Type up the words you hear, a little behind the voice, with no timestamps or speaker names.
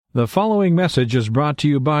The following message is brought to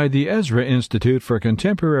you by the Ezra Institute for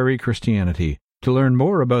Contemporary Christianity. To learn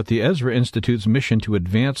more about the Ezra Institute's mission to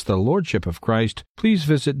advance the Lordship of Christ, please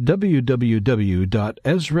visit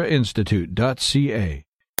www.ezrainstitute.ca.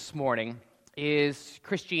 This morning is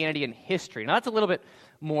Christianity and history. Now, that's a little bit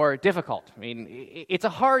more difficult. I mean, it's a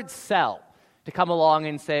hard sell to come along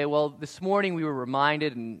and say, well, this morning we were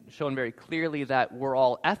reminded and shown very clearly that we're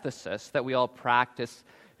all ethicists, that we all practice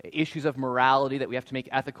issues of morality, that we have to make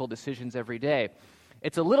ethical decisions every day.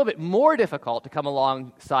 It's a little bit more difficult to come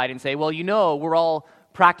alongside and say, well, you know, we're all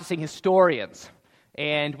practicing historians,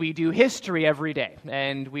 and we do history every day,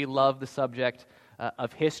 and we love the subject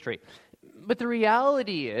of history. But the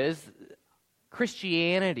reality is,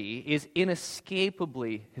 Christianity is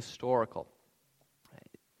inescapably historical.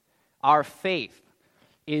 Our faith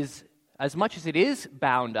is, as much as it is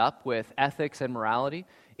bound up with ethics and morality,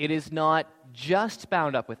 it is not just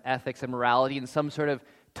bound up with ethics and morality in some sort of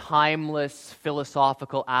timeless,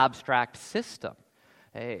 philosophical, abstract system.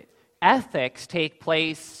 Ethics take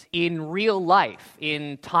place in real life,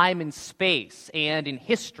 in time and space, and in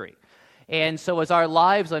history. And so as our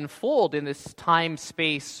lives unfold in this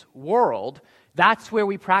time-space world, that's where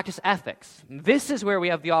we practice ethics. This is where we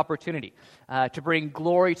have the opportunity to bring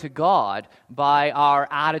glory to God by our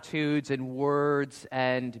attitudes and words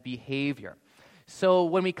and behavior. So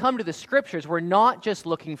when we come to the Scriptures, we're not just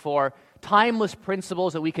looking for timeless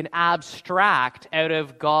principles that we can abstract out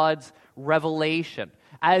of God's revelation,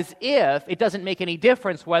 as if it doesn't make any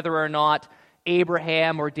difference whether or not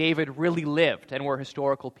Abraham or David really lived and were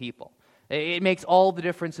historical people. It makes all the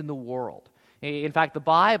difference in the world. In fact, the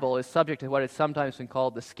Bible is subject to what has sometimes been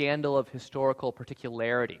called the scandal of historical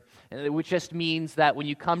particularity, which just means that when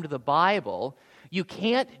you come to the Bible, you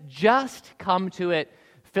can't just come to it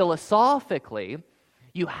philosophically.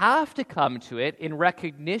 You have to come to it in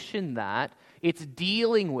recognition that it's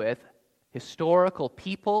dealing with historical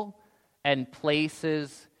people and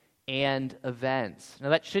places and events. Now,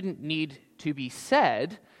 that shouldn't need to be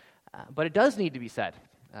said, but it does need to be said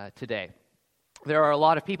today. There are a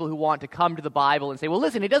lot of people who want to come to the Bible and say, well,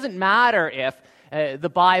 listen, it doesn't matter if the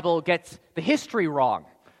Bible gets the history wrong,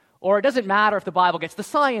 or it doesn't matter if the Bible gets the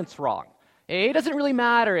science wrong. It doesn't really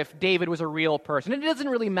matter if David was a real person. It doesn't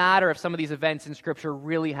really matter if some of these events in Scripture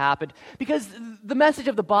really happened, because the message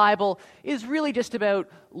of the Bible is really just about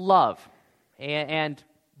love and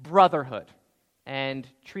brotherhood and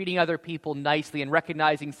treating other people nicely and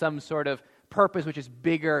recognizing some sort of purpose which is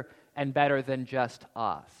bigger and better than just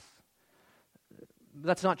us.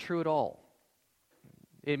 That's not true at all.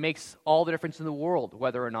 It makes all the difference in the world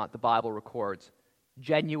whether or not the Bible records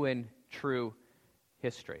genuine, true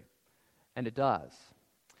history. And it does.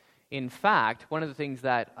 In fact, one of the things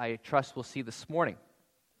that I trust we'll see this morning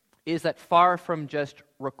is that far from just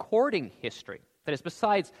recording history, that is,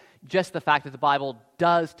 besides just the fact that the Bible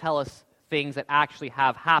does tell us things that actually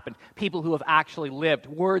have happened, people who have actually lived,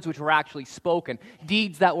 words which were actually spoken,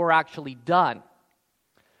 deeds that were actually done,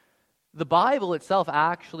 the Bible itself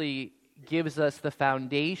actually gives us the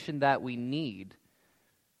foundation that we need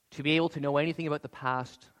to be able to know anything about the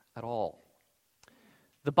past at all.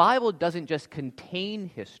 The Bible doesn't just contain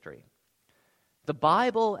history. The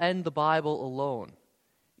Bible and the Bible alone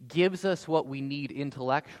gives us what we need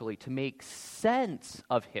intellectually to make sense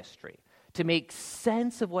of history, to make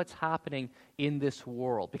sense of what's happening in this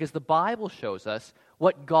world. Because the Bible shows us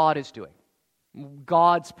what God is doing,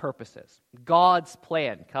 God's purposes, God's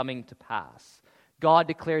plan coming to pass. God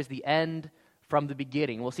declares the end from the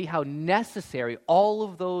beginning. We'll see how necessary all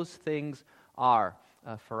of those things are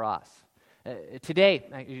for us.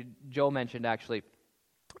 Today, Joe mentioned actually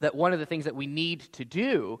that one of the things that we need to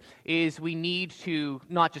do is we need to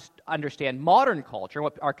not just understand modern culture,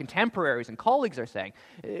 what our contemporaries and colleagues are saying.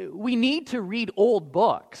 We need to read old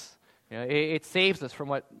books. You know, it saves us from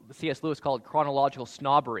what C.S. Lewis called chronological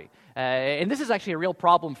snobbery. And this is actually a real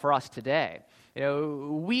problem for us today. You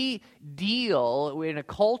know, we deal in a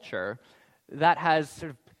culture that has sort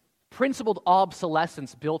of principled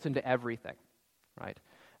obsolescence built into everything, right?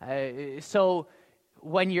 So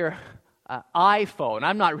when your iPhone,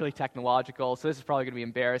 I'm not really technological, so this is probably going to be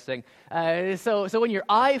embarrassing. So when your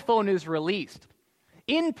iPhone is released,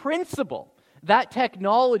 in principle, that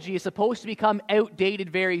technology is supposed to become outdated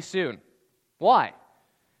very soon. Why?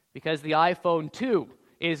 Because the iPhone 2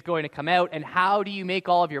 is going to come out, and how do you make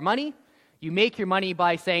all of your money? You make your money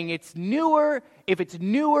by saying it's newer. If it's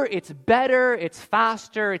newer, it's better, it's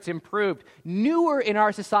faster, it's improved. Newer in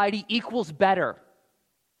our society equals better.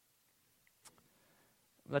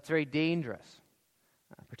 That's very dangerous,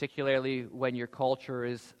 particularly when your culture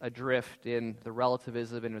is adrift in the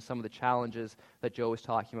relativism and some of the challenges that Joe was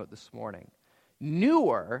talking about this morning.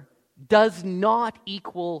 newer does not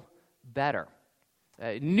equal better.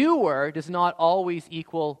 Newer does not always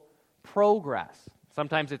equal progress.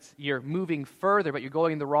 Sometimes you're moving further, but you're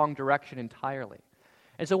going in the wrong direction entirely.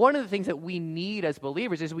 And so one of the things that we need as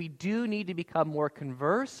believers is we do need to become more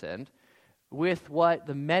conversant with what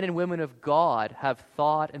the men and women of God have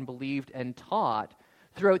thought and believed and taught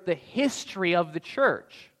throughout the history of the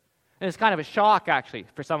church. And it's kind of a shock, actually,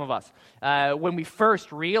 for some of us, when we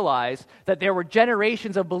first realized that there were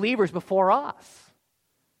generations of believers before us,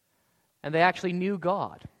 and they actually knew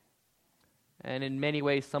God. And in many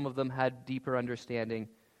ways, some of them had deeper understanding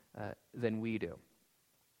than we do.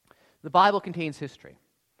 The Bible contains history.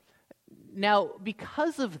 Now,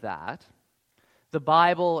 because of that, the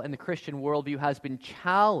Bible and the Christian worldview has been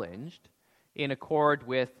challenged in accord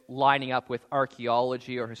with lining up with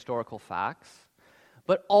archaeology or historical facts.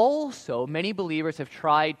 But also, many believers have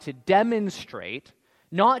tried to demonstrate,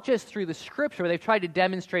 not just through the Scripture, but they've tried to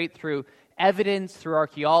demonstrate through evidence, through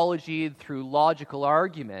archaeology, through logical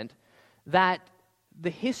argument, that the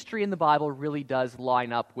history in the Bible really does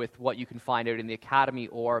line up with what you can find out in the academy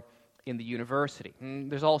or in the university.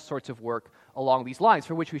 And there's all sorts of work along these lines,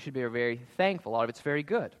 for which we should be very thankful. A lot of it's very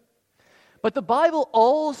good. But the Bible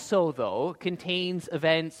also, though, contains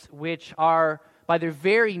events which are, by their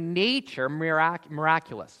very nature,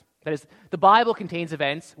 miraculous. That is, the Bible contains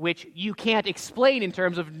events which you can't explain in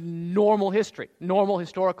terms of normal history, normal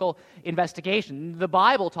historical investigation. The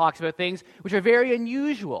Bible talks about things which are very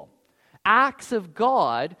unusual, acts of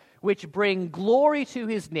God which bring glory to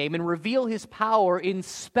His name and reveal His power in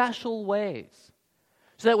special ways.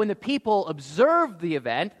 So that when the people observe the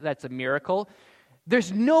event, that's a miracle,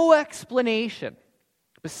 there's no explanation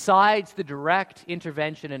besides the direct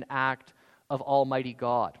intervention and act of Almighty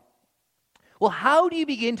God. Well, how do you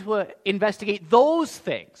begin to investigate those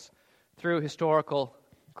things through historical,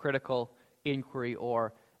 critical inquiry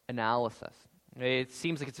or analysis? It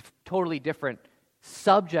seems like it's a totally different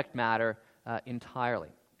subject matter entirely.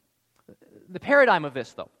 The paradigm of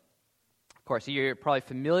this, though, of course, you're probably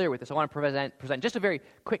familiar with this. I want to present just a very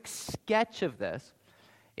quick sketch of this,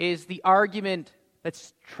 is the argument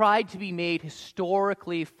that's tried to be made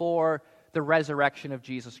historically for the resurrection of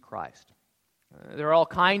Jesus Christ. There are all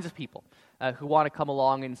kinds of people who want to come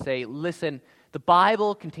along and say, listen, the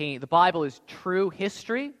Bible is true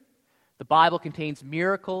history. The Bible contains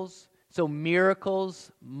miracles, so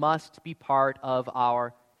miracles must be part of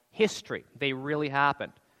our history. They really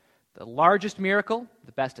happened. The largest miracle,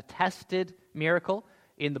 the best attested miracle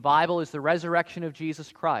in the Bible is the resurrection of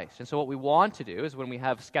Jesus Christ. And so what we want to do is when we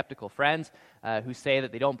have skeptical friends who say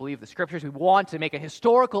that they don't believe the Scriptures, we want to make a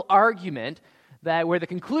historical argument that where the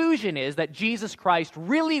conclusion is that Jesus Christ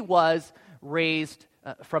really was raised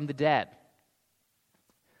from the dead.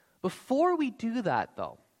 Before we do that,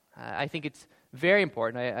 though, I think it's very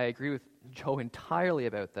important, I agree with Joe entirely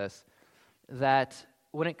about this, that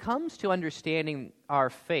when it comes to understanding our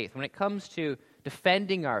faith, when it comes to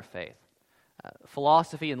defending our faith,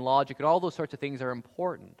 philosophy and logic and all those sorts of things are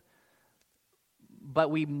important.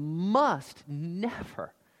 But we must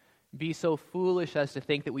never be so foolish as to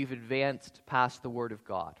think that we've advanced past the Word of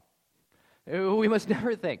God. We must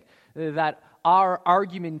never think that our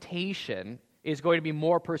argumentation is going to be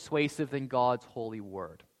more persuasive than God's holy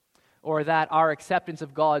Word, or that our acceptance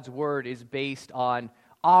of God's Word is based on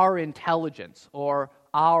our intelligence or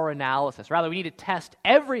our analysis. Rather, we need to test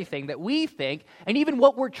everything that we think and even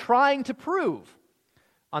what we're trying to prove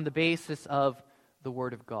on the basis of the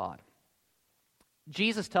Word of God.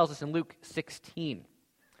 Jesus tells us in Luke 16,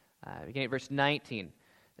 beginning at verse 19,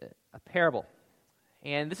 a parable.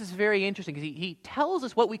 And this is very interesting because he tells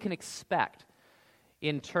us what we can expect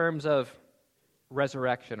in terms of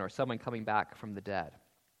resurrection or someone coming back from the dead.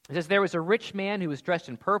 It says, there was a rich man who was dressed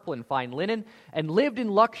in purple and fine linen and lived in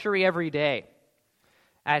luxury every day.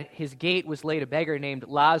 At his gate was laid a beggar named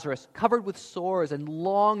Lazarus, covered with sores and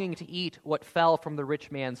longing to eat what fell from the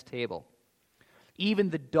rich man's table. Even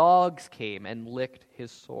the dogs came and licked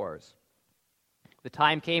his sores. The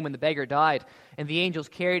time came when the beggar died, and the angels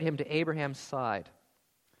carried him to Abraham's side.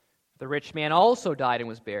 The rich man also died and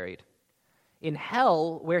was buried. In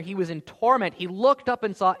hell, where he was in torment, he looked up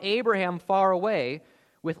and saw Abraham far away,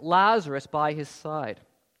 with Lazarus by his side.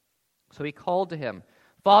 So he called to him,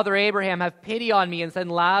 Father Abraham, have pity on me and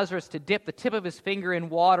send Lazarus to dip the tip of his finger in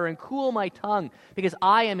water and cool my tongue, because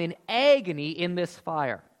I am in agony in this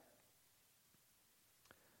fire.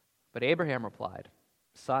 But Abraham replied,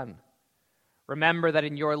 Son, remember that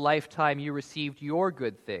in your lifetime you received your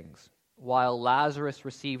good things, while Lazarus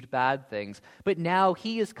received bad things. But now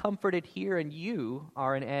he is comforted here and you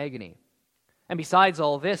are in agony. And besides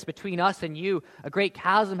all this, between us and you, a great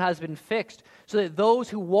chasm has been fixed, so that those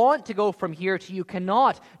who want to go from here to you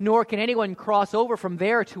cannot, nor can anyone cross over from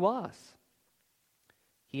there to us."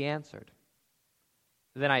 He answered,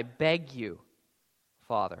 "Then I beg you,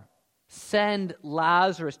 Father, send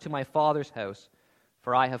Lazarus to my father's house,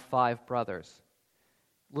 for I have 5 brothers.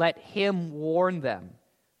 Let him warn them,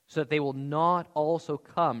 so that they will not also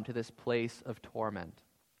come to this place of torment."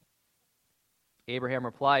 Abraham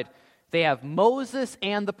replied, "They have Moses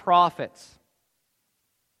and the prophets.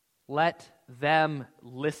 Let them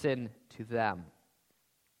listen to them."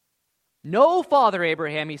 "No, Father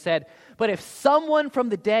Abraham," he said, "but if someone from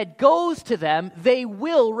the dead goes to them, they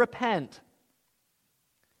will repent."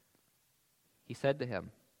 He said to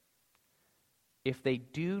him, "If they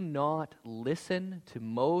do not listen to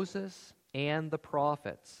Moses and the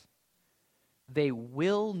prophets, they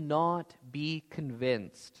will not be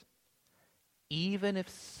convinced, even if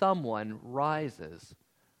someone rises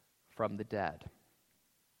from the dead."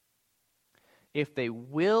 If they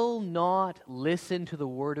will not listen to the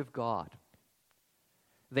word of God,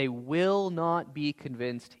 they will not be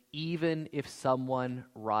convinced, even if someone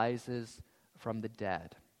rises from the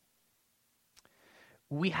dead.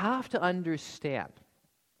 We have to understand,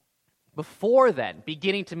 before then,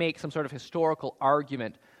 beginning to make some sort of historical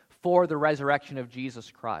argument for the resurrection of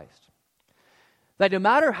Jesus Christ, that no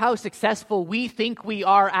matter how successful we think we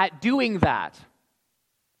are at doing that,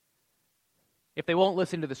 if they won't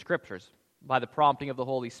listen to the Scriptures by the prompting of the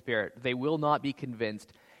Holy Spirit, they will not be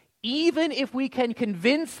convinced, even if we can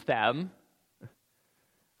convince them,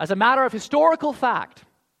 as a matter of historical fact,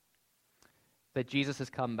 that Jesus has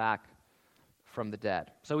come back from the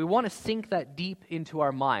dead. So we want to sink that deep into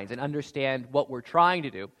our minds and understand what we're trying to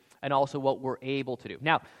do and also what we're able to do.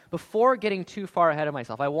 Now, before getting too far ahead of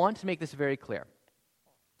myself, I want to make this very clear.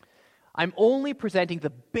 I'm only presenting the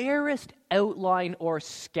barest outline or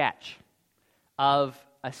sketch of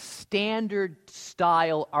a standard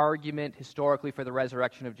style argument historically for the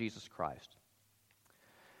resurrection of Jesus Christ.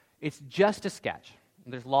 It's just a sketch.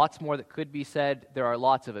 There's lots more that could be said. There are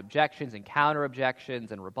lots of objections and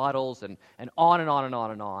counter-objections and rebuttals and on and on and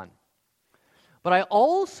on and on. But I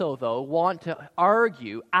also, though, want to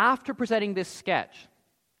argue, after presenting this sketch,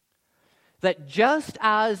 that just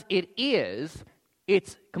as it is,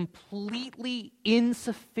 it's completely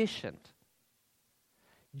insufficient.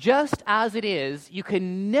 Just as it is, you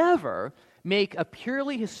can never make a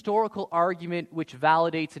purely historical argument which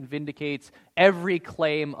validates and vindicates every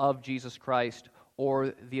claim of Jesus Christ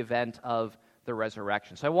or the event of the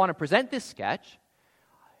resurrection. So I want to present this sketch.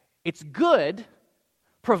 It's good,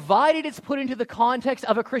 provided it's put into the context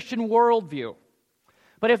of a Christian worldview.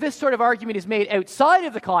 But if this sort of argument is made outside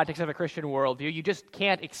of the context of a Christian worldview, you just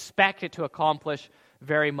can't expect it to accomplish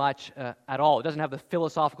very much at all. It doesn't have the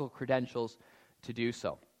philosophical credentials to do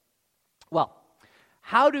so. Well,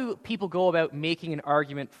 how do people go about making an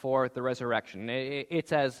argument for the resurrection?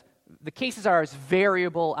 The cases are as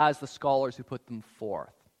variable as the scholars who put them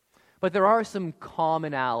forth. But there are some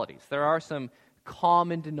commonalities. There are some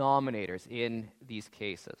common denominators in these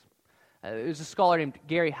cases. There's a scholar named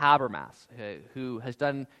Gary Habermas who has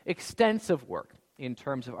done extensive work in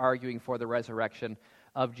terms of arguing for the resurrection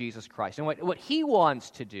of Jesus Christ. And what he wants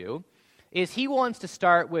to do is he wants to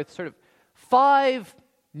start with sort of 5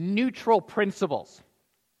 neutral principles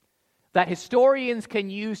that historians can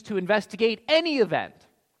use to investigate any event.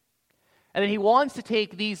 And then he wants to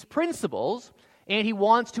take these principles and he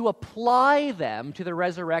wants to apply them to the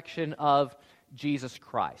resurrection of Jesus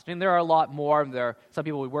Christ. And there are a lot more. There are some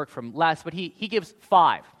people who work from less, but he gives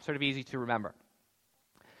 5, sort of easy to remember.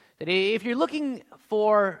 That if you're looking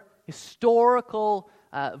for historical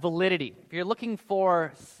validity, if you're looking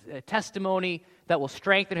for testimony that will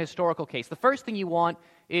strengthen a historical case, the first thing you want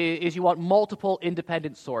is you want multiple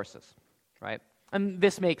independent sources, right? And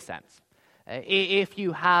this makes sense. If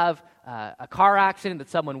you have a car accident that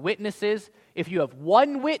someone witnesses, if you have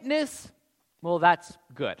one witness, well, that's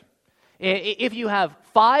good. If you have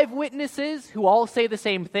 5 witnesses who all say the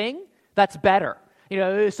same thing, that's better.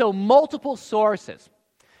 So multiple sources.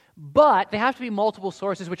 But they have to be multiple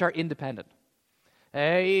sources which are independent.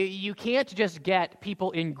 You can't just get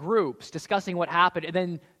people in groups discussing what happened and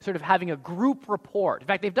then sort of having a group report. In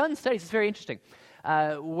fact, they've done studies, it's very interesting,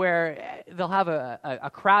 where they'll have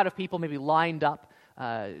a crowd of people maybe lined up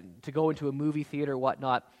to go into a movie theater or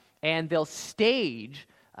whatnot, and they'll stage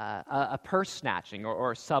a purse snatching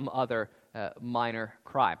or some other minor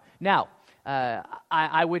crime. Now,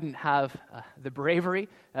 I wouldn't have the bravery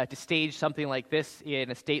to stage something like this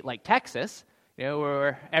in a state like Texas,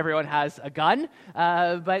 where everyone has a gun,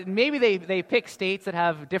 but maybe they pick states that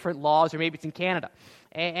have different laws, or maybe it's in Canada.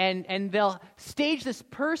 And they'll stage this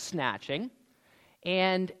purse snatching,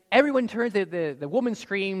 and everyone turns, the woman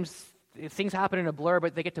screams, things happen in a blur,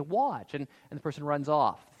 but they get to watch, and the person runs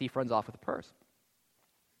off. The thief runs off with the purse.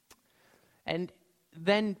 And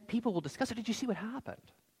then people will discuss it. Did you see what happened?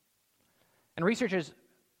 And researchers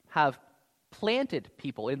have planted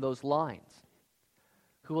people in those lines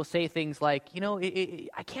who will say things like,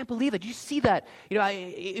 I can't believe it. Did you see that?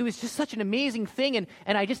 It was just such an amazing thing, and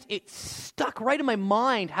it stuck right in my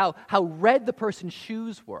mind how red the person's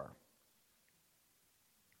shoes were.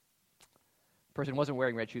 The person wasn't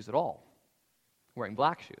wearing red shoes at all, wearing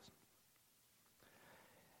black shoes.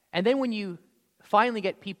 And then when you finally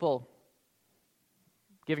get people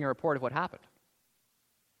giving a report of what happened,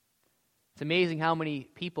 it's amazing how many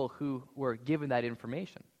people who were given that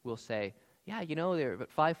information will say, yeah, they're about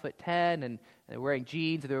 5'10", and they're wearing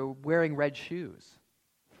jeans, and they're wearing red shoes.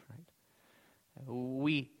 Right?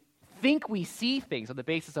 We think we see things on the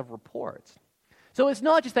basis of reports. So it's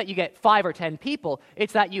not just that you get 5 or 10 people,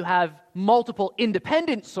 it's that you have multiple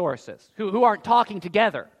independent sources who aren't talking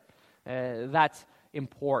together. That's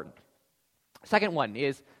important. Second one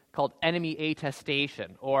is called enemy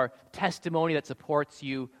attestation, or testimony that supports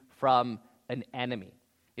you from an enemy.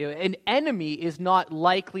 An enemy is not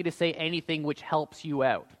likely to say anything which helps you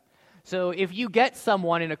out. So if you get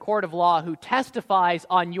someone in a court of law who testifies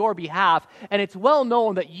on your behalf, and it's well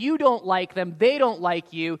known that you don't like them, they don't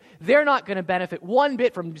like you, they're not going to benefit one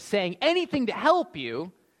bit from saying anything to help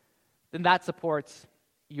you, then that supports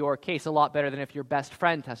your case a lot better than if your best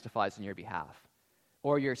friend testifies on your behalf,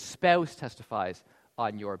 or your spouse testifies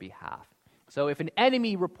on your behalf. So if an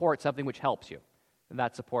enemy reports something which helps you, then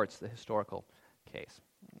that supports the historical case.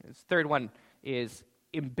 This third one is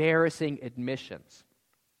embarrassing admissions.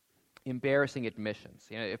 Embarrassing admissions.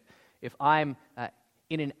 If I'm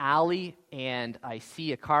in an alley and I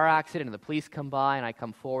see a car accident and the police come by and I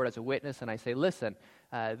come forward as a witness and I say, listen,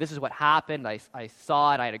 this is what happened. I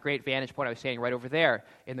saw it. I had a great vantage point. I was standing right over there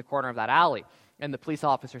in the corner of that alley. And the police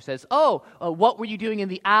officer says, what were you doing in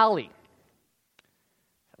the alley?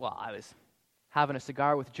 Well, I was having a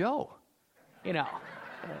cigar with Joe.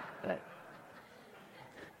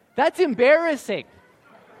 That's embarrassing.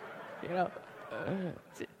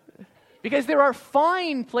 Because there are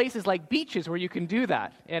fine places like beaches where you can do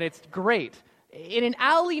that, and it's great. In an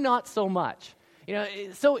alley, not so much.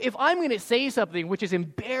 So if I'm going to say something which is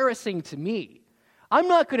embarrassing to me, I'm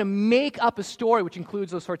not going to make up a story which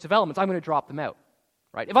includes those sorts of elements. I'm going to drop them out,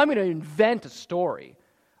 right? If I'm going to invent a story,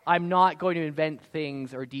 I'm not going to invent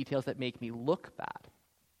things or details that make me look bad.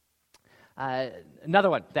 Another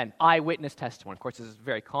one, then, eyewitness testimony. Of course, this is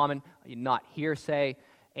very common, not hearsay.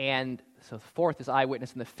 And so the fourth is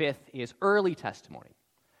eyewitness, and the fifth is early testimony.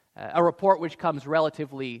 A report which comes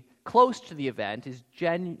relatively close to the event is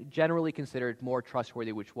generally considered more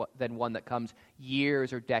trustworthy than one that comes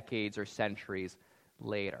years or decades or centuries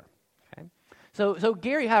later. Okay? So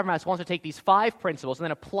Gary Habermas wants to take these 5 principles and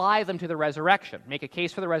then apply them to the resurrection, make a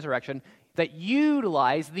case for the resurrection that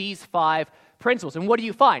utilize these 5 principles. And what do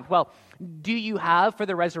you find? Well, do you have for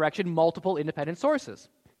the resurrection multiple independent sources?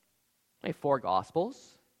 4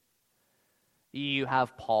 Gospels. You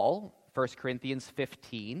have Paul, 1 Corinthians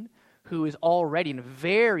 15, who is already in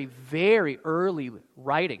very, very early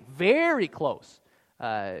writing, very close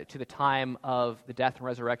to the time of the death and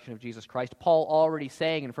resurrection of Jesus Christ. Paul already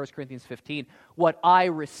saying in 1 Corinthians 15, what I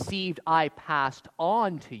received, I passed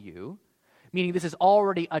on to you, meaning this is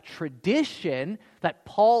already a tradition that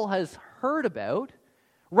Paul has heard about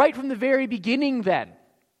right from the very beginning then.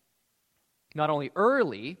 Not only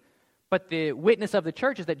early, but the witness of the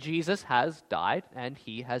church is that Jesus has died and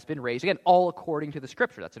he has been raised again, all according to the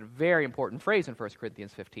Scripture. That's a very important phrase in 1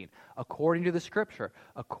 Corinthians 15. According to the Scripture.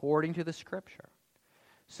 According to the Scripture.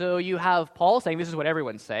 So you have Paul saying this is what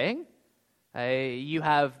everyone's saying. You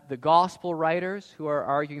have the gospel writers who are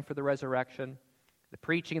arguing for the resurrection. The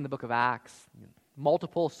preaching in the book of Acts.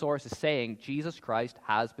 Multiple sources saying Jesus Christ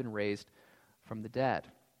has been raised from the dead.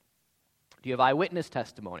 Do you have eyewitness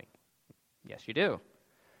testimony? Yes, you do.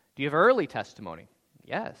 Do you have early testimony?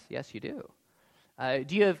 Yes, you do.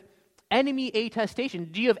 Do you have enemy attestation?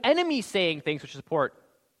 Do you have enemies saying things which support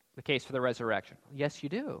the case for the resurrection? Yes, you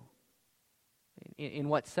do. In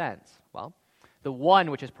what sense? Well, the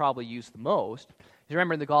one which is probably used the most is,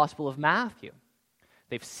 remember, in the Gospel of Matthew.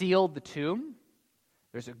 They've sealed the tomb.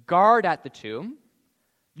 There's a guard at the tomb.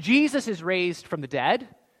 Jesus is raised from the dead.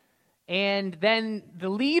 And then the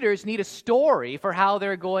leaders need a story for how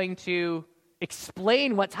they're going to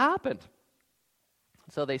explain what's happened.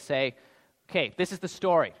 So they say, okay, this is the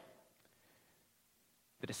story.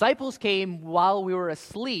 The disciples came while we were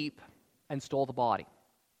asleep and stole the body.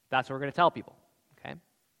 That's what we're going to tell people. Okay?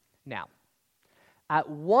 Now, at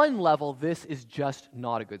one level, this is just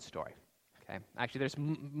not a good story. Okay? Actually, there's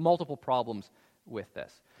multiple problems with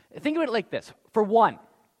this. Think of it like this. For one,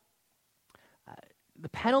 the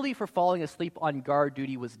penalty for falling asleep on guard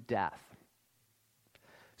duty was death.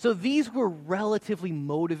 So these were relatively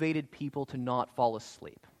motivated people to not fall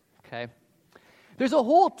asleep. Okay? There's a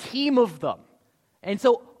whole team of them. And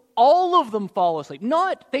so all of them fall asleep.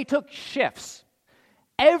 Not they took shifts.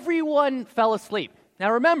 Everyone fell asleep.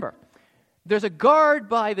 Now remember, there's a guard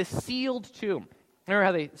by the sealed tomb. Remember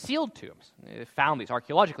how they sealed tombs? They found these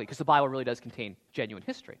archaeologically because the Bible really does contain genuine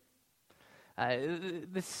history.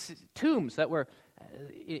 The tombs that were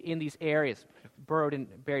in these areas,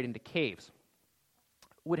 buried into caves,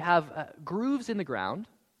 would have grooves in the ground,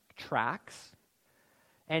 tracks,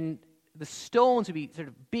 and the stones would be sort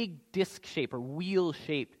of big disc-shaped or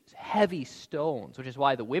wheel-shaped, heavy stones, which is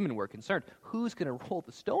why the women were concerned. Who's going to roll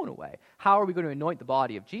the stone away? How are we going to anoint the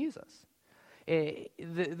body of Jesus?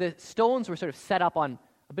 The stones were sort of set up on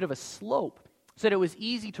a bit of a slope so that it was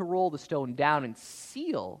easy to roll the stone down and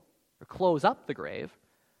seal or close up the grave,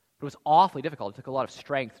 but it was awfully difficult. It took a lot of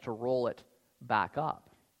strength to roll it back up.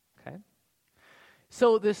 Okay?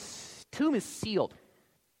 So this tomb is sealed.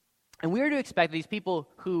 And we're to expect these people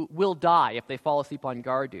who will die if they fall asleep on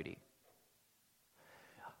guard duty,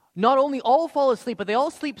 not only all fall asleep, but they all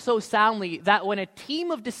sleep so soundly that when a team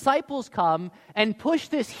of disciples come and push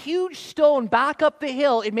this huge stone back up the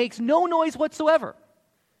hill, it makes no noise whatsoever.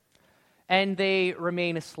 And they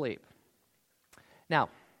remain asleep. Now,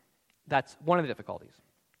 that's one of the difficulties.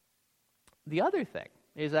 The other thing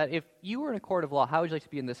is that if you were in a court of law, how would you like to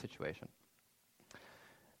be in this situation?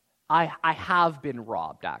 I have been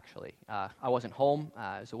robbed, actually. I wasn't home.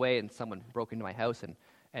 I was away, and someone broke into my house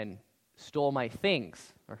and stole my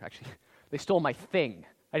things. Or actually, they stole my thing.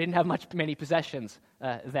 I didn't have many possessions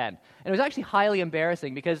then. And it was actually highly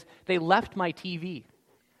embarrassing because they left my TV.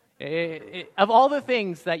 Of all the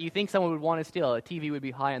things that you think someone would want to steal, a TV would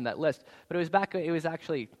be high on that list. But it was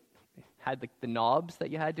actually had the knobs that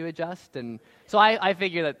you had to adjust. And so I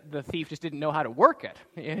figure that the thief just didn't know how to work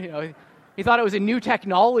it. He thought it was a new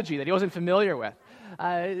technology that he wasn't familiar with.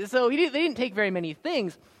 So they didn't take very many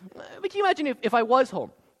things. But can you imagine if I was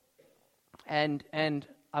home and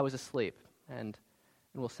I was asleep? And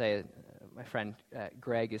we'll say my friend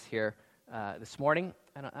Greg is here this morning,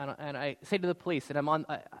 and I say to the police, and I'm on,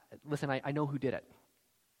 listen, I know who did it.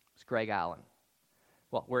 It's Greg Allen.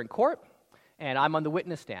 Well, we're in court, and I'm on the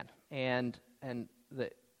witness stand, and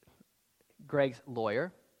Greg's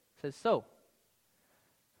lawyer says, so,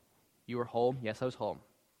 you were home? Yes, I was home.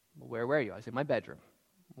 Where were you? I was in my bedroom.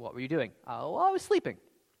 What were you doing? Well, I was sleeping.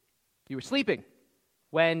 You were sleeping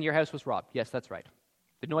when your house was robbed. Yes, that's right.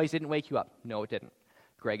 The noise didn't wake you up. No, it didn't.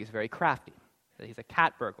 Greg is very crafty. He's a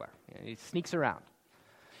cat burglar. He sneaks around.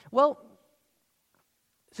 Well,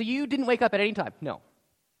 so you didn't wake up at any time? No.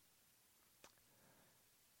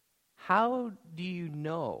 How do you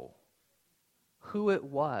know who it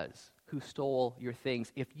was who stole your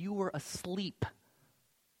things if you were asleep?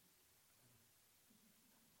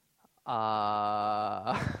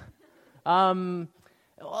 Well,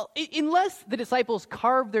 unless the disciples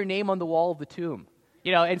carved their name on the wall of the tomb,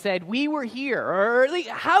 and said, we were here. Or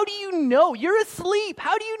how do you know? You're asleep.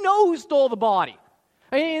 How do you know who stole the body?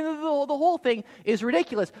 I mean, the whole thing is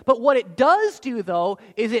ridiculous. But what it does do, though,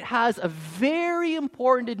 is it has a very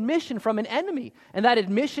important admission from an enemy. And that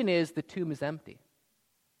admission is the tomb is empty.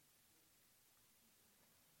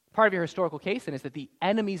 Part of your historical case, then, is that the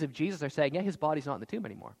enemies of Jesus are saying, yeah, his body's not in the tomb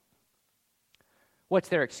anymore. What's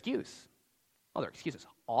their excuse? Well, their excuse is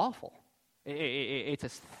awful. It's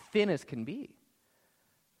as thin as can be.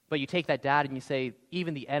 But you take that data and you say,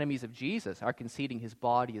 even the enemies of Jesus are conceding his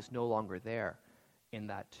body is no longer there in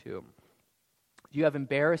that tomb. Do you have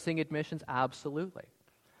embarrassing admissions? Absolutely.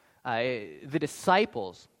 The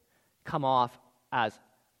disciples come off as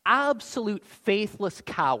absolute faithless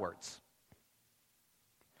cowards.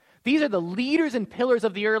 These are the leaders and pillars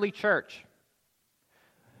of the early church.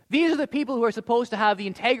 These are the people who are supposed to have the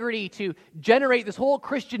integrity to generate this whole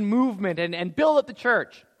Christian movement and build up the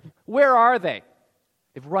church. Where are they?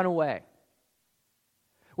 They've run away.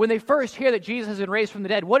 When they first hear that Jesus has been raised from the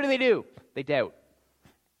dead, what do? They doubt.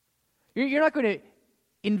 You're not going to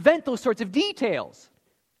invent those sorts of details.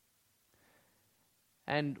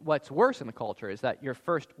 And what's worse in the culture is that your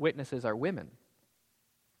first witnesses are women.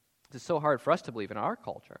 This is so hard for us to believe in our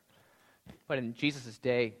culture. But in Jesus'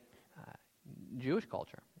 day, Jewish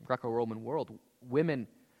culture, Greco-Roman world, women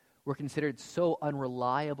were considered so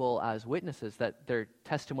unreliable as witnesses that their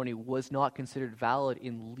testimony was not considered valid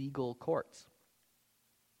in legal courts.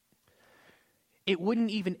 It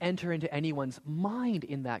wouldn't even enter into anyone's mind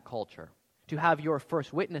in that culture to have your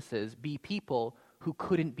first witnesses be people who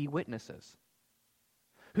couldn't be witnesses,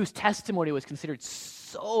 whose testimony was considered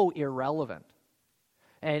so irrelevant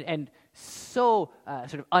and so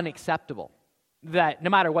sort of unacceptable that no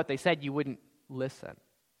matter what they said, you wouldn't listen.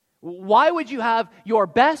 Why would you have your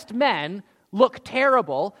best men look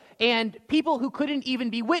terrible and people who couldn't even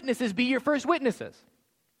be witnesses be your first witnesses?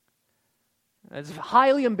 It's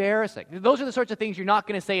highly embarrassing. Those are the sorts of things you're not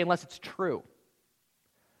going to say unless it's true,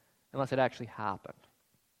 unless it actually happened.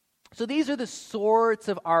 So these are the sorts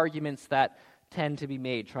of arguments that tend to be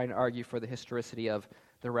made, trying to argue for the historicity of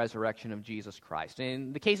the resurrection of Jesus Christ.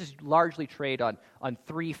 And the cases largely trade on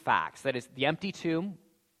three facts. That is, the empty tomb,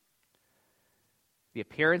 the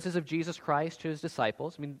appearances of Jesus Christ to his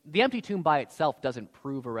disciples. I mean, the empty tomb by itself doesn't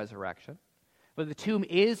prove a resurrection, but the tomb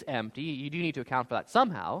is empty. You do need to account for that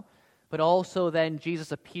somehow. But also then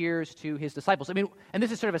Jesus appears to his disciples. I mean, and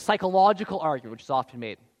this is sort of a psychological argument which is often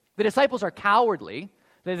made. The disciples are cowardly.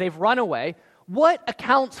 They've run away. What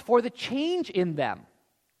accounts for the change in them?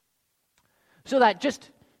 So that just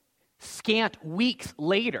scant weeks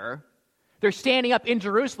later, they're standing up in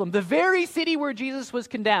Jerusalem, the very city where Jesus was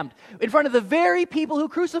condemned, in front of the very people who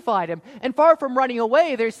crucified him. And far from running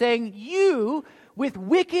away, they're saying, "You, with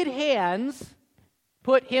wicked hands,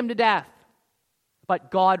 put him to death,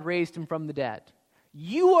 but God raised him from the dead.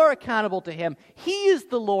 You are accountable to him. He is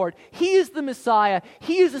the Lord. He is the Messiah.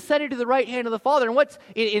 He is ascended to the right hand of the Father." And what's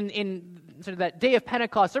in sort of that day of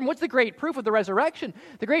Pentecost sermon, what's the great proof of the resurrection?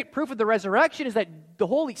 The great proof of the resurrection is that the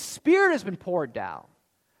Holy Spirit has been poured down.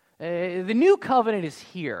 The new covenant is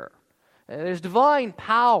here. There's divine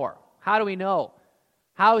power. How do we know?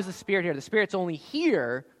 How is the Spirit here? The Spirit's only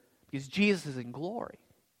here because Jesus is in glory.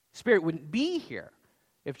 The Spirit wouldn't be here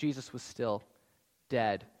if Jesus was still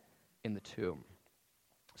dead in the tomb.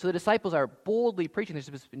 So the disciples are boldly preaching.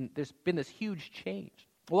 There's been this huge change.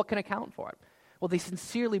 Well, what can account for it? Well, they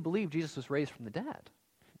sincerely believe Jesus was raised from the dead,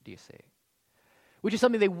 do you see? Which is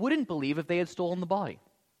something they wouldn't believe if they had stolen the body,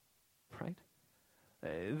 right?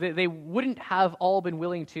 They wouldn't have all been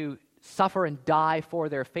willing to suffer and die for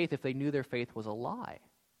their faith if they knew their faith was a lie.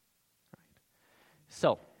 Right?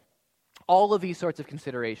 So, all of these sorts of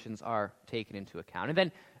considerations are taken into account. And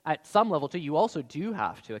then, at some level, too, you also do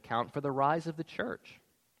have to account for the rise of the church.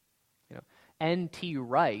 You know, N.T.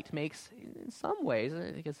 Wright makes, in some ways,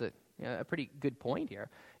 I think it's a pretty good point here.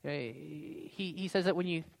 He says that when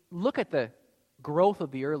you look at the growth of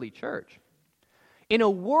the early church, in a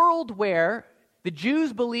world where the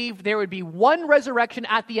Jews believed there would be one resurrection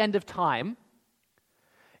at the end of time,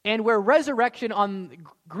 and where resurrection on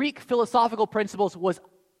Greek philosophical principles was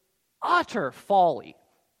utter folly.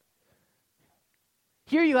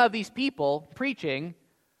 Here you have these people preaching,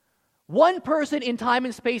 one person in time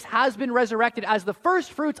and space has been resurrected as the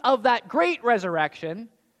first fruits of that great resurrection,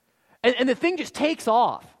 and the thing just takes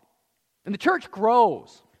off, and the church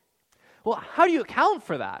grows. Well, how do you account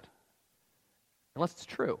for that? Unless it's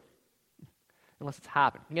true. Unless it's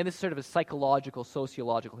happened. Again, this is sort of a psychological,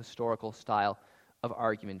 sociological, historical style of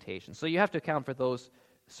argumentation. So you have to account for those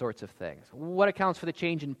sorts of things. What accounts for the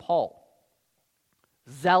change in Paul?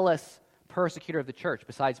 Zealous persecutor of the church,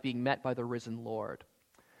 besides being met by the risen Lord.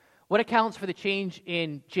 What accounts for the change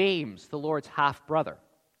in James, the Lord's half-brother,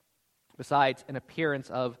 besides an appearance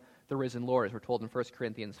of the risen Lord, as we're told in 1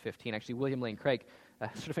 Corinthians 15. Actually, William Lane Craig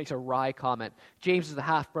sort of makes a wry comment. James is the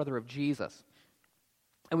half-brother of Jesus.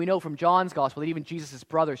 And we know from John's gospel that even Jesus'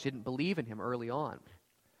 brothers didn't believe in him early on.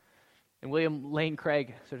 And William Lane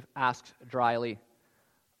Craig sort of asks dryly,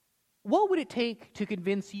 what would it take to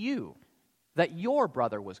convince you that your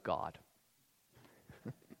brother was God?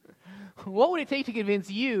 What would it take to convince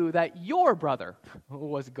you that your brother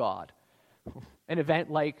was God? An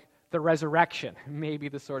event like the resurrection may be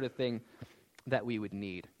the sort of thing that we would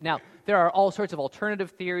need. Now, there are all sorts of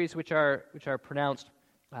alternative theories which are pronounced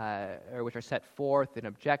or which are set forth in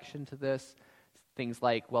objection to this. Things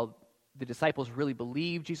like, well, the disciples really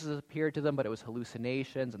believed Jesus appeared to them, but it was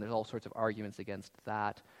hallucinations, and there's all sorts of arguments against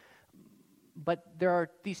that. But there are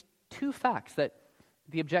these two facts that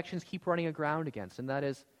the objections keep running aground against, and that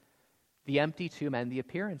is the empty tomb and the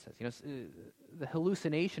appearances. You know, the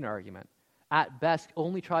hallucination argument, at best,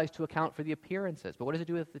 only tries to account for the appearances, but what does it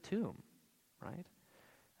do with the tomb, right?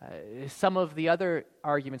 Some of the other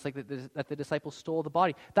arguments, like that the disciples stole the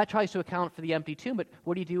body, that tries to account for the empty tomb, but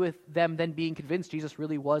what do you do with them then being convinced Jesus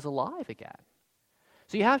really was alive again?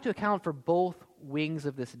 So you have to account for both wings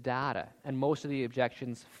of this data, and most of the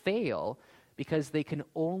objections fail because they can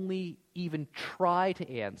only even try to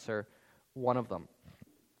answer one of them.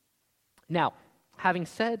 Now, having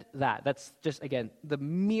said that, that's just, again, the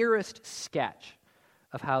merest sketch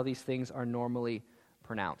of how these things are normally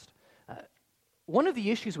pronounced. One of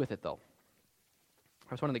the issues with it, though,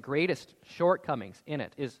 or one of the greatest shortcomings in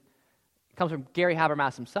it, comes from Gary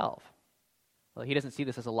Habermas himself. Well, he doesn't see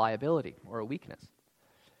this as a liability or a weakness.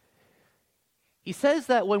 He says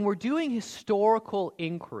that when we're doing historical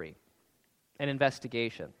inquiry and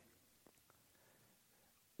investigation,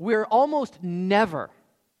 we're almost never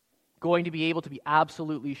going to be able to be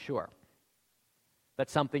absolutely sure that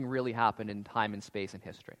something really happened in time and space and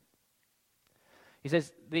history. He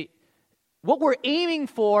says what we're aiming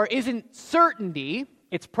for isn't certainty,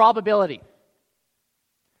 it's probability.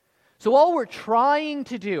 So all we're trying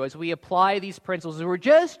to do as we apply these principles is we're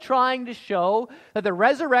just trying to show that the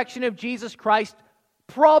resurrection of Jesus Christ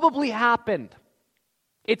probably happened.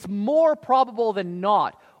 It's more probable than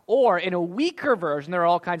not. Or in a weaker version, there are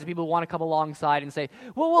all kinds of people who want to come alongside and say,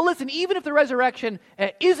 well, listen, even if the resurrection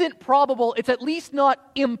isn't probable, it's at least not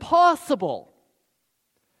impossible.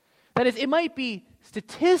 That is, it might be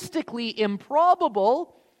statistically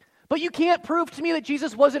improbable, but you can't prove to me that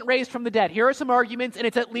Jesus wasn't raised from the dead. Here are some arguments, and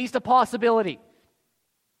it's at least a possibility.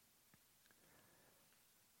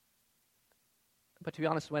 But to be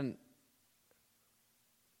honest, when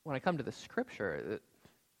I come to the Scripture,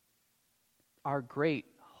 our great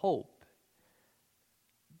hope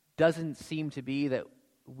doesn't seem to be that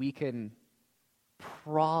we can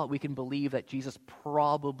believe that Jesus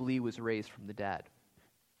probably was raised from the dead.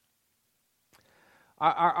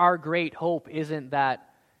 Our great hope isn't that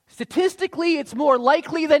statistically it's more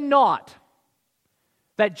likely than not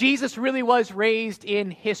that Jesus really was raised in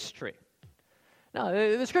history.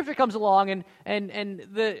 No, the Scripture comes along and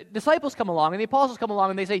the disciples come along and the apostles come along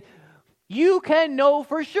and they say, you can know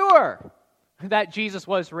for sure that Jesus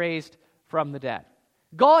was raised from the dead.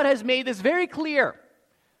 God has made this very clear.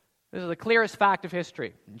 This is the clearest fact of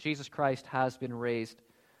history. Jesus Christ has been raised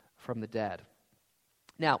from the dead.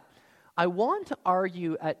 Now, I want to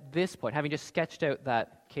argue at this point, having just sketched out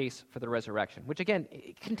that case for the resurrection, which again,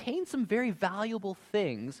 it contains some very valuable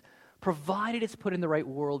things, provided it's put in the right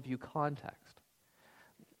worldview context.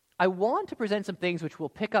 I want to present some things which we'll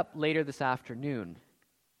pick up later this afternoon.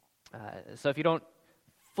 So if you don't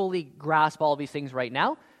fully grasp all of these things right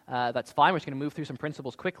now, that's fine. We're just going to move through some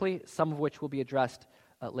principles quickly, some of which will be addressed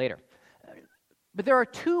later. But there are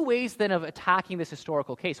two ways then of attacking this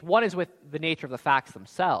historical case. One is with the nature of the facts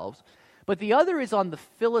themselves, but the other is on the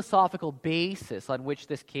philosophical basis on which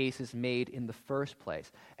this case is made in the first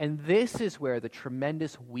place. And this is where the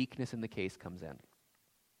tremendous weakness in the case comes in.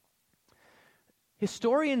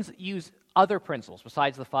 Historians use other principles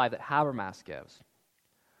besides the five that Habermas gives,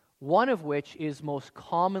 one of which is most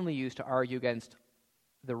commonly used to argue against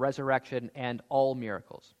the resurrection and all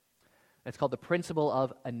miracles. It's called the principle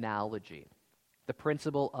of analogy. The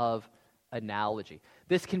principle of analogy.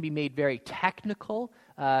 This can be made very technical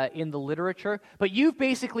in the literature, but you've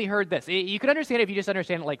basically heard this. You can understand it if you just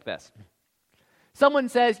understand it like this. Someone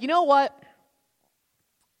says, you know what?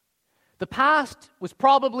 The past was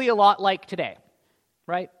probably a lot like today,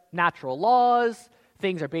 right? Natural laws,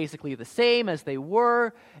 things are basically the same as they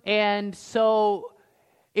were, and so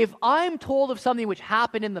if I'm told of something which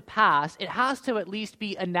happened in the past, it has to at least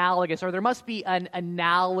be analogous, or there must be an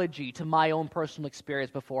analogy to my own personal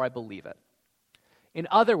experience before I believe it. In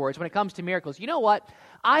other words, when it comes to miracles, you know what?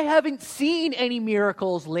 I haven't seen any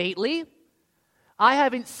miracles lately. I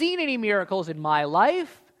haven't seen any miracles in my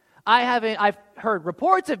life. I've heard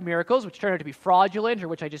reports of miracles which turn out to be fraudulent or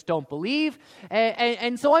which I just don't believe.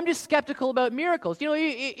 And so I'm just skeptical about miracles. You know,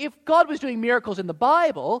 if God was doing miracles in the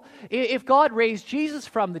Bible, if God raised Jesus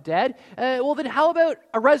from the dead, well then how about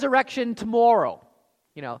a resurrection tomorrow?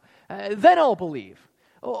 You know, then I'll believe.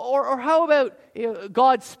 Or how about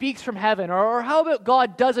God speaks from heaven? Or how about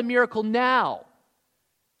God does a miracle now?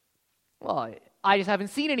 Well, I just haven't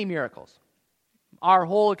seen any miracles. Our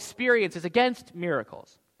whole experience is against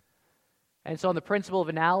miracles. And so on the principle of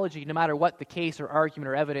analogy, no matter what the case or argument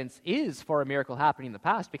or evidence is for a miracle happening in the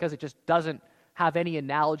past, because it just doesn't have any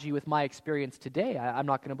analogy with my experience today, I'm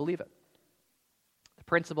not going to believe it. The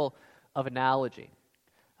principle of analogy.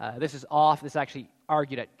 This is actually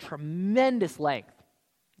argued at tremendous length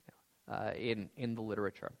in the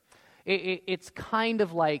literature. It's kind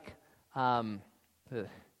of like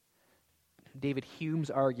David Hume's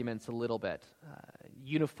arguments a little bit.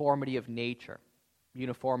 Uniformity of nature.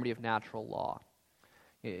 Uniformity of natural law.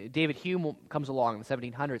 David Hume comes along in the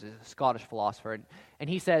 1700s as a Scottish philosopher, and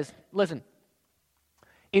he says, listen,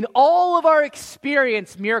 in all of our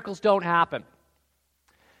experience, miracles don't happen.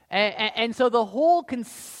 And so the whole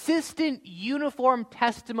consistent, uniform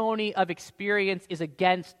testimony of experience is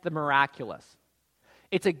against the miraculous.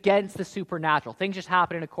 It's against the supernatural. Things just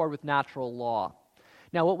happen in accord with natural law.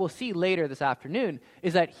 Now, what we'll see later this afternoon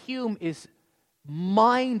is that Hume is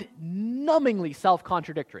mind-numbingly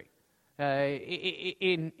self-contradictory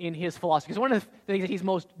in his philosophy. Because one of the things that he's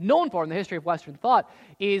most known for in the history of Western thought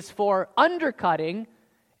is for undercutting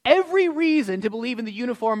every reason to believe in the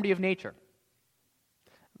uniformity of nature.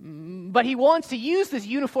 But he wants to use this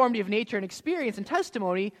uniformity of nature and experience and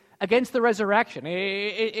testimony against the resurrection.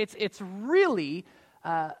 It's really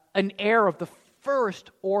an error of the first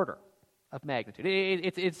order of magnitude.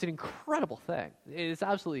 It's an incredible thing. It's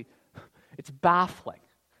baffling,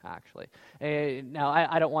 actually. Now,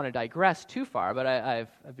 I don't want to digress too far, but I've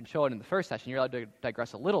been showing in the first session, you're allowed to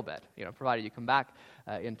digress a little bit, provided you come back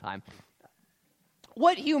in time.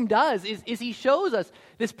 What Hume does is he shows us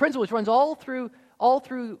this principle which runs all through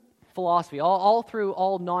philosophy, all through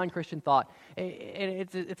all non-Christian thought.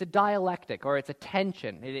 It's a dialectic, or it's a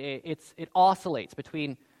tension. It oscillates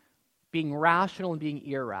between being rational and being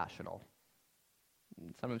irrational.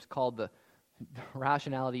 It's sometimes called the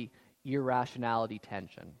rationality-irrationality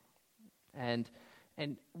tension. And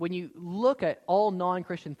when you look at all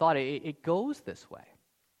non-Christian thought, it goes this way.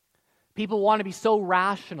 People want to be so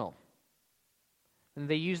rational, and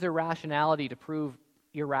they use their rationality to prove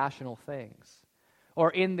irrational things.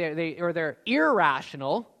 Or they're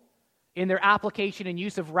irrational in their application and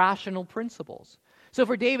use of rational principles. So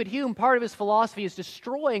for David Hume, part of his philosophy is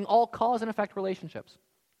destroying all cause and effect relationships.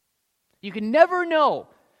 You can never know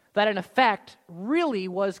that an effect really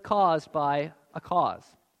was caused by a cause.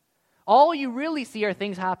 All you really see are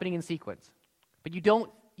things happening in sequence, but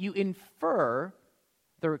you infer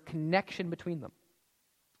the connection between them,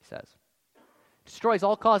 he says. Destroys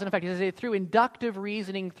all cause and effect. He says through inductive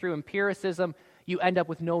reasoning, through empiricism, you end up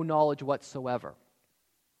with no knowledge whatsoever.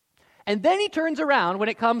 And then he turns around when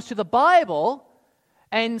it comes to the Bible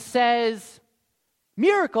and says,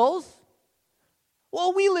 miracles,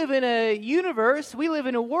 well, we live in a universe, we live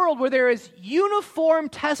in a world where there is uniform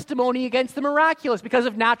testimony against the miraculous because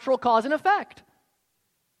of natural cause and effect.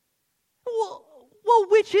 Well,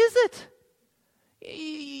 which is it?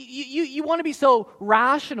 You want to be so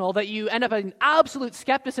rational that you end up in absolute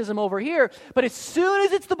skepticism over here, but as soon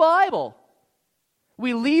as it's the Bible,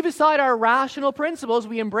 we leave aside our rational principles,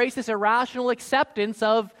 we embrace this irrational acceptance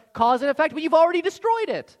of cause and effect, but you've already destroyed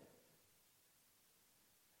it.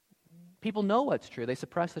 People know what's true. They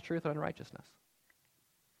suppress the truth of unrighteousness.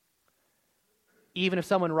 Even if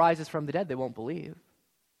someone rises from the dead, they won't believe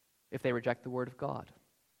if they reject the word of God.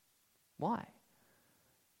 Why?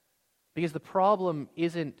 Because the problem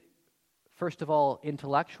isn't, first of all,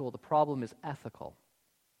 intellectual. The problem is ethical.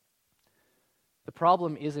 The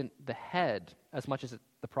problem isn't the head as much as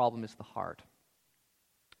the problem is the heart.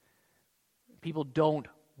 People don't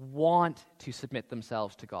want to submit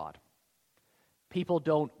themselves to God. People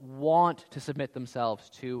don't want to submit themselves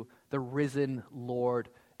to the risen Lord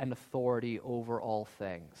and authority over all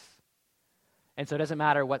things. And so it doesn't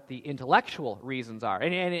matter what the intellectual reasons are.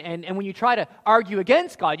 And when you try to argue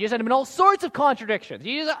against God, you just end up in all sorts of contradictions.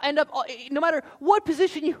 You just end up, no matter what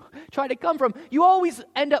position you try to come from, you always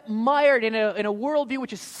end up mired in a worldview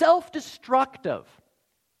which is self-destructive.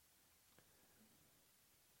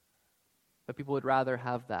 But people would rather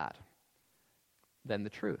have that than the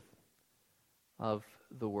truth of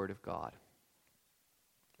the Word of God.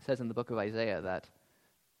 It says in the book of Isaiah that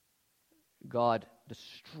God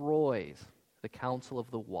destroys the counsel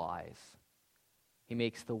of the wise. He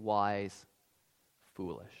makes the wise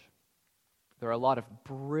foolish. There are a lot of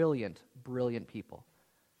brilliant, brilliant people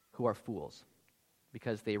who are fools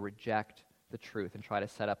because they reject the truth and try to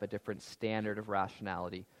set up a different standard of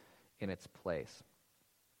rationality in its place.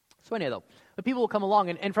 So anyhow, though, but people will come along,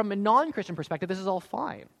 and from a non-Christian perspective, this is all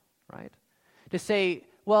fine, right? To say,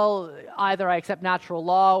 well, either I accept natural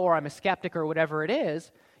law or I'm a skeptic or whatever it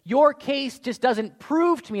is, your case just doesn't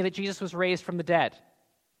prove to me that Jesus was raised from the dead.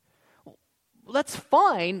 Well, that's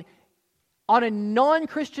fine on a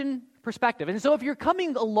non-Christian perspective. And so if you're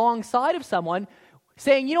coming alongside of someone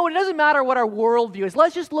saying, you know what, it doesn't matter what our worldview is,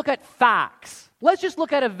 let's just look at facts. Let's just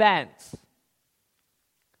look at events.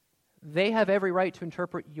 They have every right to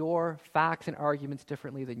interpret your facts and arguments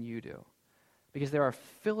differently than you do. Because there are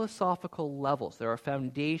philosophical levels, there are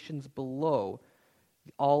foundations below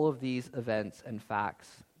all of these events and facts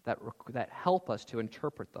that help us to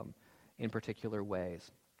interpret them in particular ways.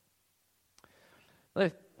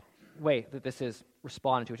 Another way that this is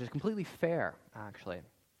responded to, which is completely fair, actually,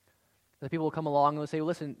 that people will come along and will say, well,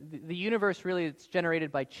 listen, the universe really is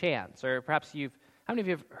generated by chance. Or perhaps how many of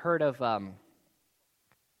you have heard of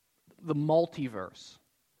the multiverse.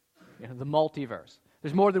 The multiverse.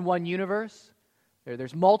 There's more than one universe.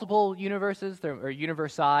 There's multiple universes, or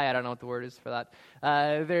universi, I don't know what the word is for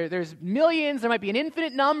that. There's millions, there might be an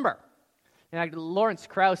infinite number. And Lawrence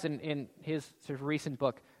Krauss, in his sort of recent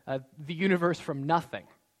book, The Universe from Nothing,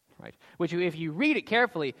 right? Which, if you read it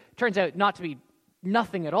carefully, turns out not to be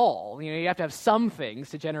nothing at all. You have to have some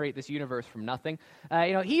things to generate this universe from nothing.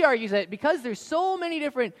 He argues that because there's so many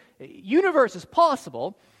different universes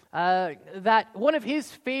possible, that one of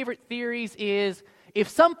his favorite theories is if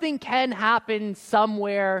something can happen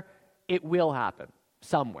somewhere, it will happen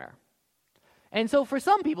somewhere. And so for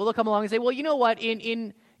some people, they'll come along and say, well, you know what,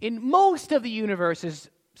 in most of the universes,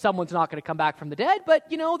 someone's not going to come back from the dead, but,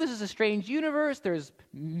 this is a strange universe. There's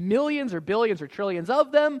millions or billions or trillions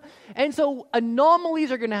of them. And so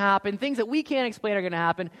anomalies are going to happen. Things that we can't explain are going to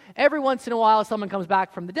happen. Every once in a while, someone comes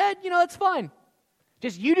back from the dead. That's fine.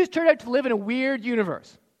 You just turned out to live in a weird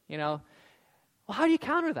universe. Well, how do you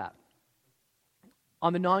counter that?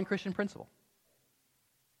 On the non-Christian principle.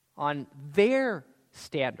 On their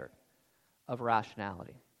standard of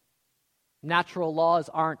rationality. Natural laws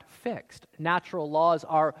aren't fixed. Natural laws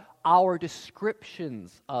are our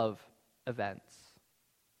descriptions of events.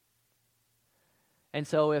 And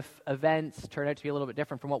so if events turn out to be a little bit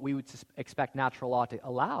different from what we would expect natural law to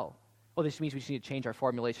allow, well, this means we just need to change our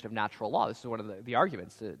formulation of natural law. This is one of the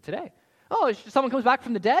arguments today. Oh, someone comes back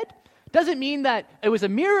from the dead? Doesn't mean that it was a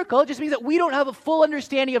miracle. It just means that we don't have a full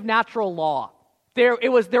understanding of natural law. There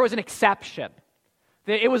was an exception.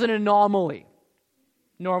 It was an anomaly.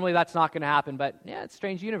 Normally that's not going to happen, but it's a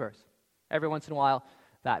strange universe. Every once in a while,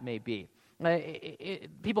 that may be.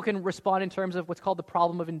 People can respond in terms of what's called the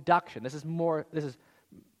problem of induction. This is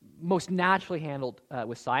most naturally handled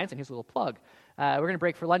with science, and here's a little plug. We're going to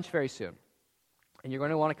break for lunch very soon, and you're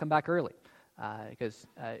going to want to come back early because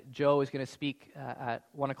Joe is going to speak at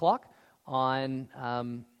 1 o'clock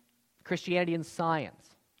on Christianity and science.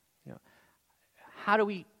 How do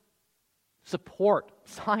we support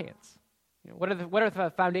science? What are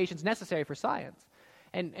the foundations necessary for science?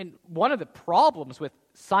 And one of the problems with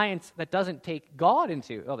science that doesn't take God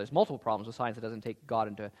into, there's multiple problems with science that doesn't take God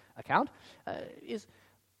into account, is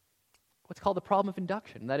what's called the problem of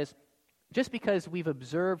induction. That is, just because we've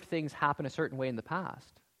observed things happen a certain way in the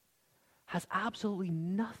past has absolutely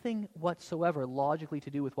nothing whatsoever logically to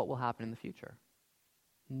do with what will happen in the future.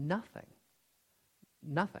 Nothing.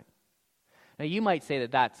 Nothing. Now, you might say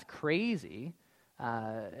that that's crazy,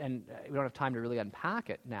 and we don't have time to really unpack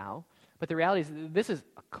it now, but the reality is this is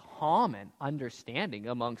a common understanding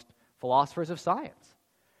amongst philosophers of science.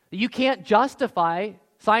 You can't justify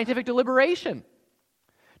scientific deliberation.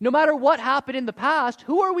 No matter what happened in the past,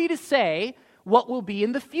 who are we to say what will be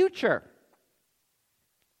in the future?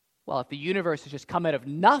 Well, if the universe has just come out of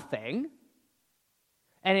nothing,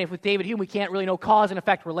 and if with David Hume we can't really know cause and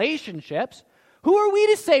effect relationships, who are we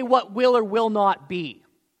to say what will or will not be?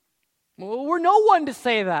 Well, we're no one to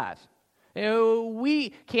say that. We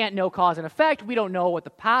can't know cause and effect. We don't know what the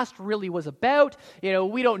past really was about.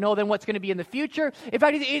 We don't know then what's going to be in the future. In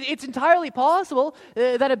fact, it's entirely possible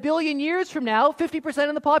that 1 billion years from now, 50%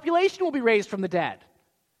 of the population will be raised from the dead.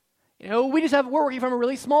 We're working from a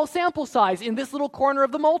really small sample size in this little corner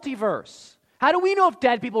of the multiverse. How do we know if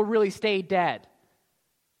dead people really stay dead?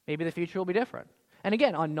 Maybe the future will be different. And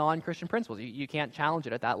again, on non-Christian principles, you can't challenge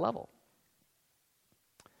it at that level.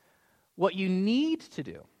 What you need to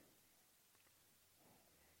do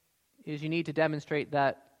is you need to demonstrate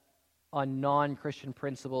that on non-Christian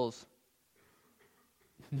principles,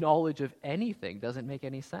 knowledge of anything doesn't make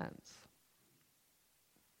any sense.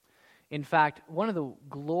 In fact, one of the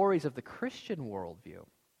glories of the Christian worldview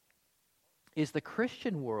is the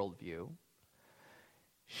Christian worldview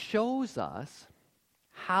shows us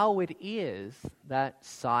how it is that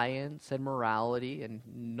science and morality and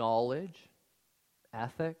knowledge,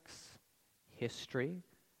 ethics, history,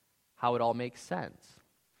 how it all makes sense.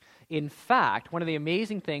 In fact, one of the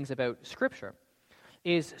amazing things about Scripture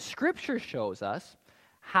is Scripture shows us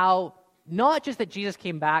how not just that Jesus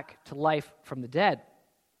came back to life from the dead,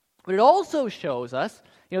 but it also shows us,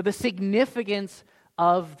 the significance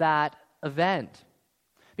of that event.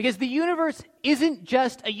 Because the universe isn't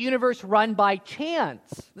just a universe run by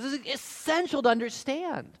chance. This is essential to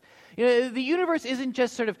understand. The universe isn't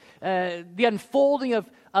just sort of the unfolding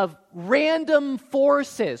of random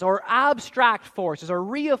forces or abstract forces or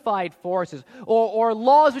reified forces or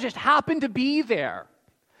laws which just happen to be there.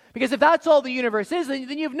 Because if that's all the universe is, then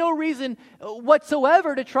you have no reason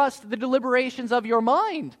whatsoever to trust the deliberations of your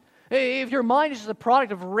mind. If your mind is just a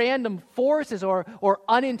product of random forces or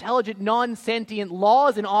unintelligent, non-sentient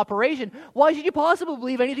laws in operation, why should you possibly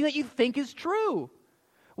believe anything that you think is true?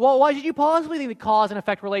 Well, why should you possibly think that cause and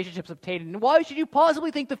effect relationships have tainted? And why should you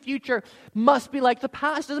possibly think the future must be like the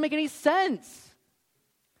past? It doesn't make any sense.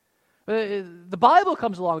 The Bible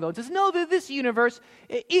comes along, though, and says, no, this universe,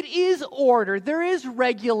 it is order. There is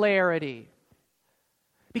regularity.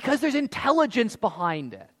 Because there's intelligence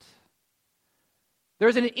behind it.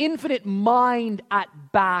 There's an infinite mind at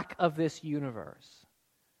back of this universe.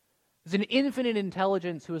 There's an infinite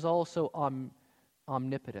intelligence who is also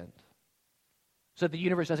omnipotent. So that the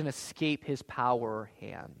universe doesn't escape his power or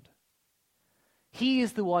hand. He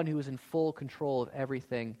is the one who is in full control of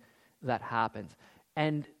everything that happens.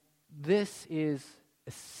 And this is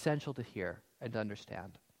essential to hear and to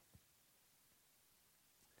understand.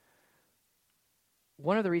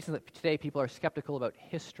 One of the reasons that today people are skeptical about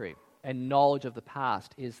history and knowledge of the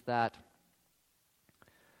past is that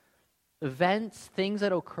events, things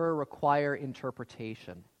that occur, require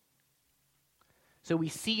interpretation. So we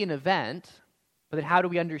see an event, but then how do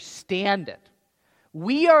we understand it?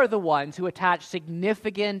 We are the ones who attach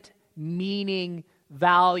significant meaning,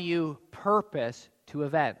 value, purpose to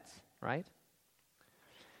events, right?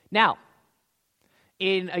 Now,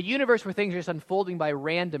 in a universe where things are just unfolding by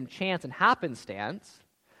random chance and happenstance,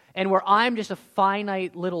 and where I'm just a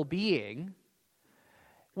finite little being,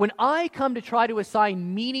 when I come to try to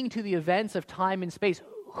assign meaning to the events of time and space,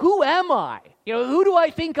 who am I? Who do I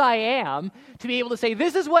think I am to be able to say,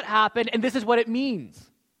 this is what happened and this is what it means?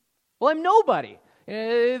 Well, I'm nobody.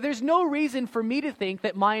 There's no reason for me to think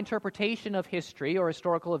that my interpretation of history or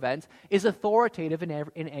historical events is authoritative in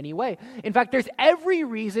any way. In fact, there's every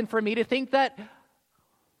reason for me to think that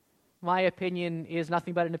my opinion is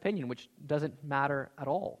nothing but an opinion, which doesn't matter at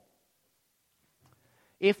all.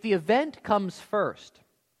 If the event comes first,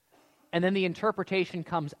 and then the interpretation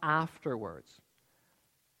comes afterwards,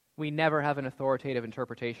 we never have an authoritative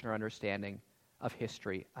interpretation or understanding of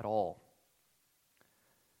history at all.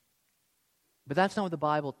 But that's not what the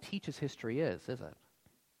Bible teaches history is it?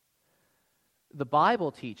 The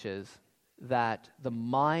Bible teaches that the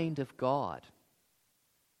mind of God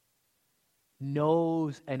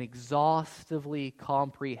knows and exhaustively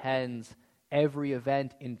comprehends every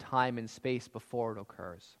event in time and space before it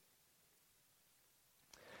occurs.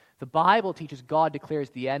 The Bible teaches God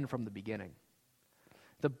declares the end from the beginning.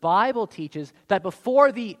 The Bible teaches that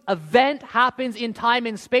before the event happens in time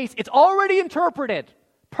and space, it's already interpreted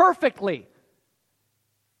perfectly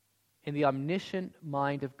in the omniscient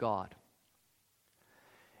mind of God.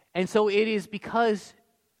 And so it is because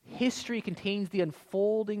history contains the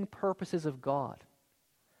unfolding purposes of God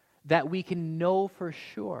that we can know for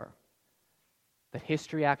sure that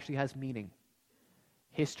history actually has meaning.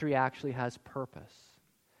 History actually has purpose.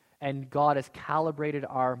 And God has calibrated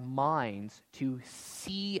our minds to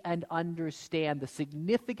see and understand the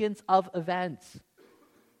significance of events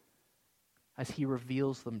as He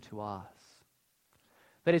reveals them to us.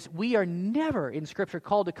 That is, we are never in Scripture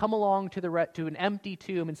called to come along to an empty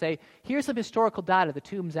tomb and say, here's some historical data, the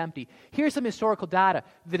tomb's empty. Here's some historical data,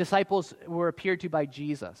 the disciples were appeared to by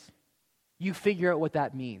Jesus. You figure out what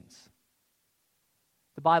that means.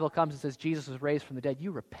 The Bible comes and says Jesus was raised from the dead.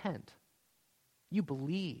 You repent. You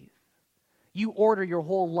believe. You order your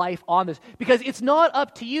whole life on this. Because it's not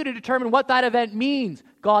up to you to determine what that event means.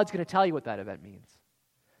 God's going to tell you what that event means.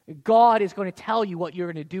 God is going to tell you what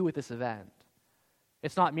you're going to do with this event.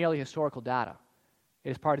 It's not merely historical data. It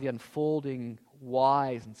is part of the unfolding,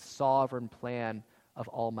 wise, and sovereign plan of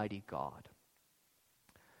Almighty God.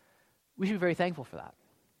 We should be very thankful for that.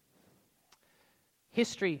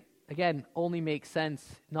 History, again, only makes sense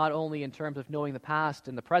not only in terms of knowing the past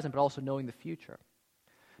and the present, but also knowing the future.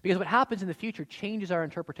 Because what happens in the future changes our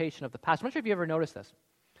interpretation of the past. I'm not sure if you ever noticed this.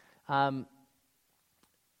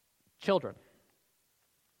 Children.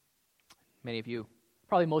 Many of you,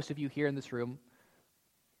 probably most of you here in this room,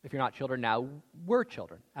 if you're not children now, were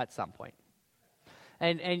children at some point.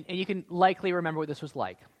 And you can likely remember what this was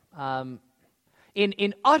like.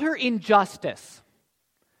 In utter injustice,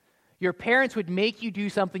 your parents would make you do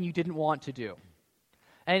something you didn't want to do.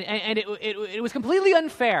 And it was completely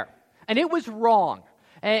unfair. And it was wrong.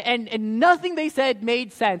 And nothing they said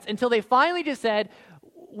made sense until they finally just said,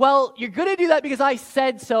 well, you're going to do that because I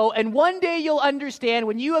said so, and one day you'll understand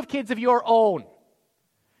when you have kids of your own.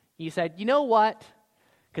 You said, you know what?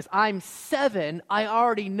 Because I'm 7, I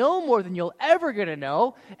already know more than you're ever going to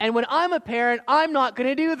know, and when I'm a parent, I'm not going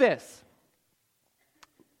to do this.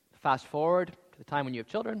 Fast forward to the time when you have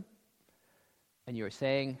children, and you are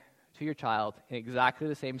saying to your child in exactly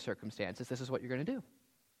the same circumstances, this is what you're going to do.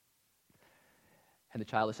 And the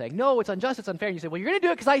child is saying, no, it's unjust, it's unfair. And you say, well, you're going to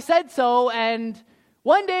do it because I said so, and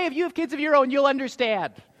one day if you have kids of your own, you'll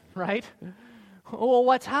understand, right? Well,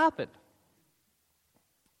 what's happened?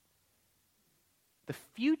 the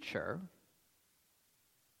future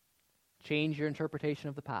change your interpretation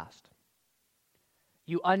of the past.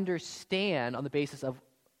 You understand on the basis of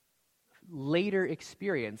later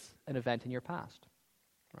experience an event in your past,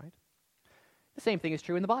 right? The same thing is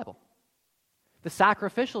true in the Bible. The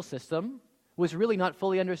sacrificial system was really not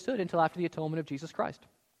fully understood until after the atonement of Jesus Christ.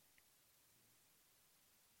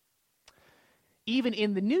 Even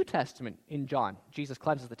in the New Testament, in John, Jesus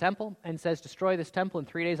cleanses the temple and says, destroy this temple, in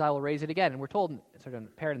 3 days I will raise it again. And we're told, sort of a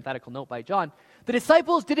parenthetical note by John, the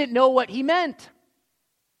disciples didn't know what he meant.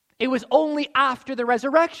 It was only after the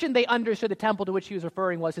resurrection they understood the temple to which he was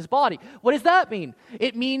referring was his body. What does that mean?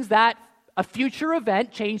 It means that a future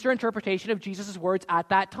event changed their interpretation of Jesus' words at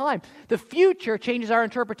that time. The future changes our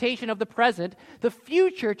interpretation of the present. The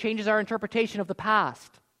future changes our interpretation of the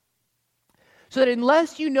past. So that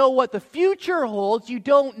unless you know what the future holds, you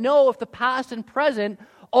don't know if the past and present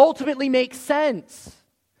ultimately make sense.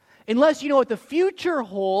 Unless you know what the future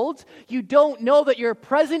holds, you don't know that your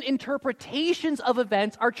present interpretations of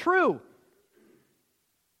events are true.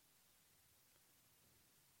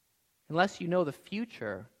 Unless you know the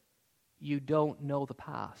future, you don't know the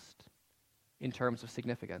past in terms of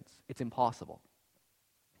significance. It's impossible.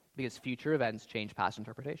 Because future events change past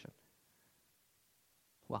interpretation.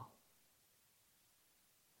 Well,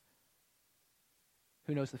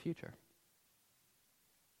 who knows the future?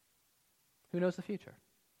 Who knows the future?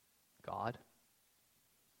 God.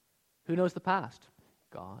 Who knows the past?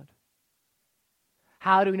 God.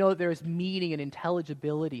 How do we know that there is meaning and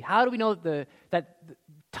intelligibility? How do we know that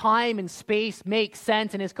time and space make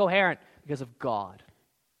sense and is coherent? Because of God.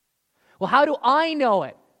 Well, how do I know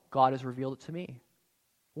it? God has revealed it to me.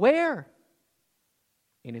 Where?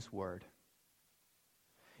 In His Word.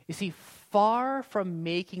 You see, far from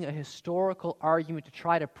making a historical argument to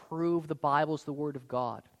try to prove the Bible is the Word of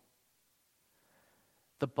God,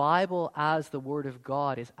 the Bible as the Word of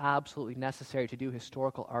God is absolutely necessary to do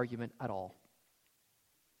historical argument at all.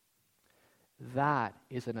 That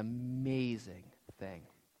is an amazing thing.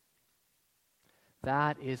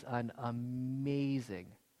 That is an amazing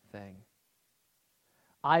thing.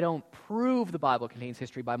 I don't prove the Bible contains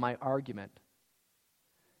history by my argument.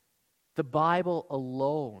 The Bible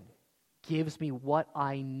alone gives me what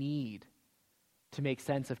I need to make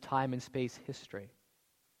sense of time and space history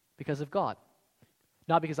because of God.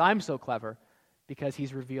 Not because I'm so clever, because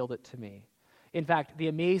He's revealed it to me. In fact, the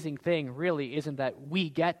amazing thing really isn't that we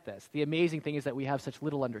get this. The amazing thing is that we have such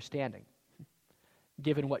little understanding,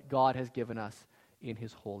 given what God has given us in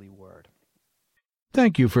His holy word.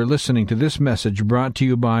 Thank you for listening to this message brought to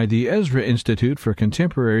you by the Ezra Institute for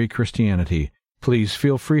Contemporary Christianity. Please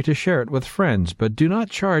feel free to share it with friends, but do not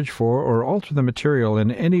charge for or alter the material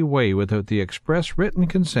in any way without the express written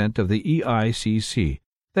consent of the EICC.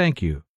 Thank you.